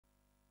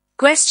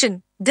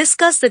Question: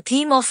 discuss the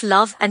theme of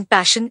love and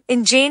passion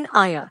in Jane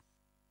Eyre.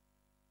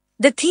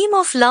 The theme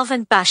of love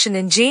and passion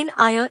in Jane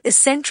Eyre is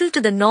central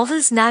to the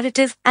novel's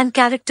narrative and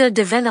character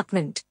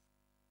development.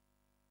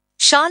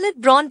 Charlotte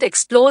Brontë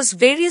explores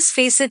various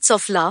facets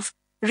of love,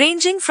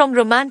 ranging from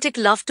romantic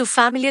love to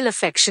familial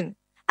affection,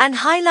 and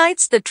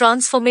highlights the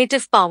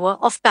transformative power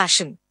of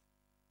passion.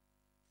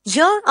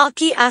 Here are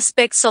key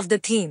aspects of the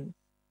theme.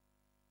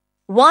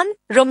 1.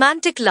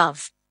 Romantic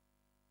love.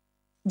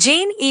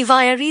 Jane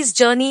Eyre's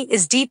journey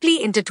is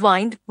deeply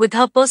intertwined with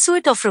her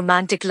pursuit of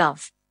romantic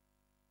love.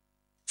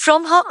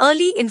 From her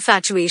early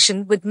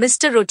infatuation with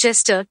Mr.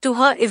 Rochester to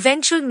her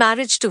eventual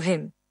marriage to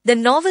him, the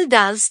novel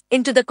delves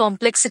into the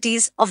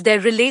complexities of their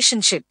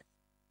relationship.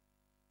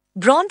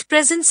 Brontë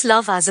presents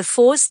love as a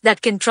force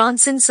that can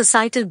transcend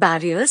societal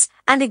barriers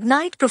and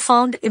ignite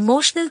profound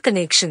emotional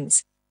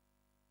connections.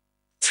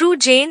 Through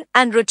Jane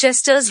and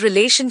Rochester's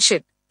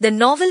relationship, the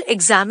novel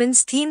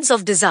examines themes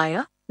of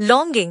desire,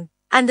 longing,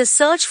 and the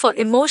search for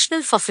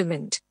emotional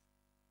fulfillment.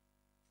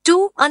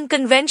 2.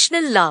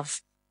 Unconventional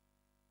love.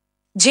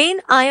 Jane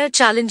Eyre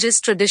challenges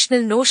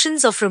traditional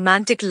notions of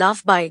romantic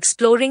love by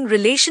exploring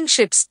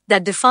relationships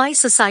that defy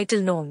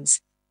societal norms.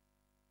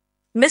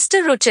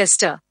 Mr.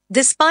 Rochester,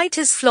 despite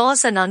his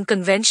flaws and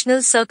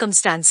unconventional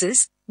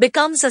circumstances,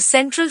 becomes a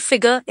central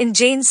figure in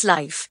Jane's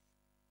life.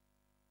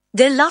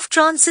 Their love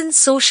transcends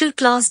social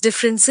class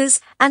differences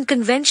and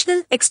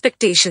conventional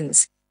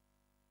expectations.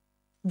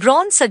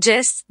 Brontë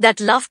suggests that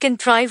love can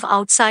thrive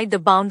outside the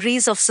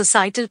boundaries of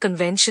societal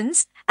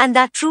conventions and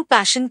that true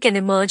passion can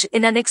emerge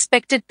in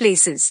unexpected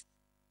places.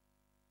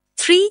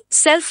 3.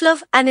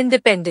 Self-love and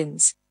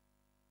independence.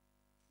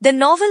 The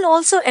novel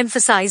also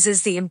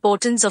emphasizes the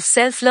importance of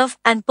self-love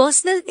and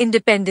personal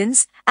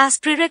independence as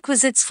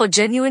prerequisites for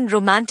genuine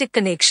romantic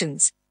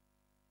connections.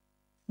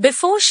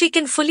 Before she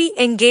can fully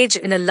engage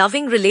in a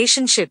loving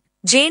relationship,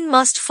 Jane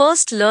must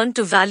first learn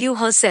to value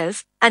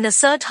herself and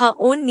assert her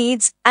own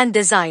needs and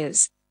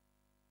desires.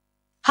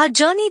 Her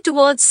journey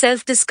towards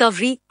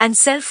self-discovery and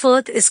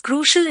self-worth is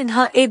crucial in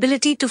her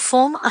ability to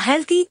form a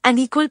healthy and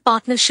equal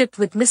partnership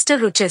with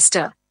Mr.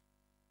 Rochester.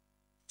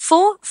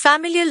 4.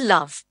 Familial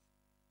love.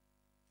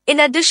 In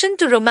addition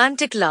to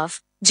romantic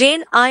love,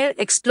 Jane Eyre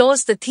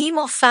explores the theme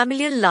of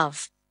familial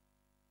love.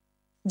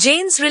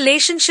 Jane's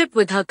relationship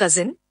with her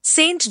cousin,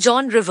 St.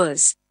 John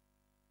Rivers,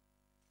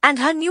 and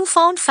her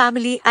newfound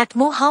family at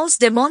Moor House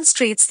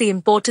demonstrates the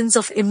importance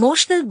of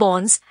emotional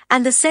bonds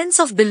and the sense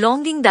of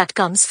belonging that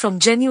comes from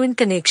genuine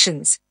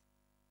connections.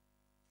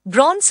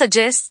 Brontë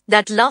suggests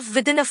that love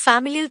within a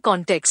familial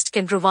context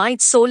can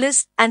provide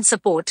solace and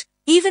support,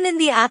 even in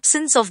the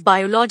absence of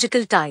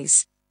biological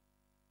ties.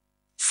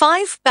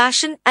 5.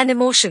 Passion and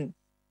emotion.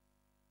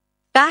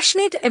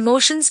 Passionate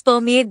emotions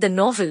permeate the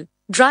novel,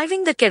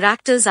 driving the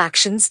characters'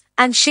 actions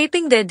and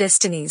shaping their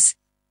destinies.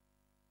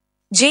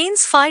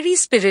 Jane's fiery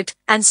spirit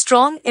and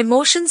strong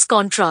emotions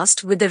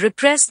contrast with the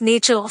repressed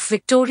nature of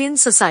Victorian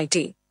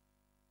society.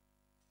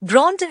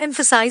 Brontë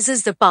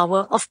emphasizes the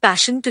power of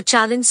passion to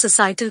challenge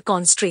societal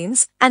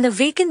constraints and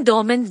awaken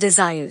dormant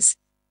desires.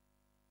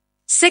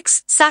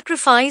 6.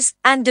 Sacrifice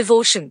and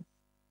devotion.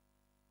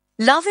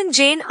 Love in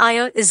Jane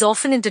Eyre is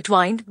often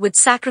intertwined with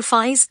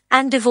sacrifice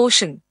and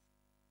devotion.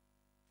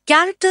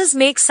 Characters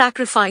make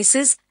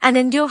sacrifices and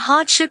endure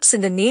hardships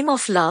in the name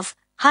of love,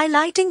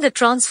 highlighting the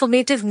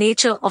transformative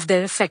nature of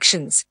their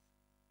affections.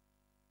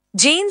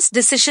 Jane's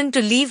decision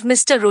to leave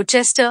Mr.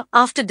 Rochester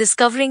after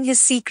discovering his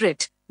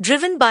secret,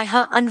 driven by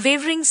her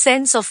unwavering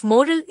sense of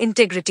moral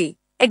integrity,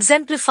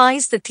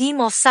 exemplifies the theme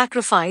of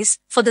sacrifice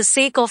for the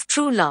sake of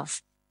true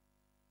love.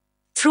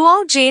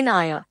 Throughout Jane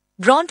Eyre,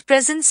 Brontë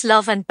presents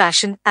love and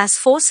passion as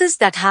forces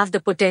that have the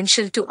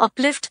potential to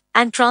uplift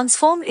and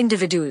transform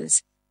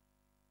individuals.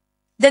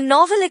 The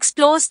novel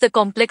explores the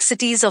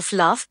complexities of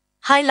love,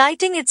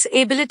 highlighting its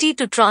ability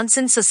to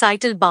transcend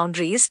societal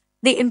boundaries,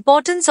 the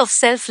importance of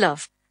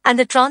self-love, and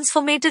the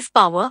transformative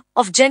power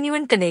of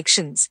genuine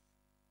connections.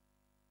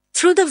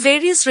 Through the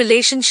various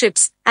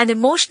relationships and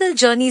emotional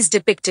journeys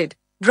depicted,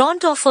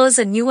 Brontë offers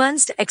a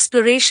nuanced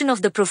exploration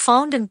of the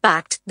profound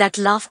impact that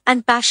love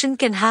and passion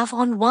can have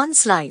on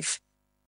one's life.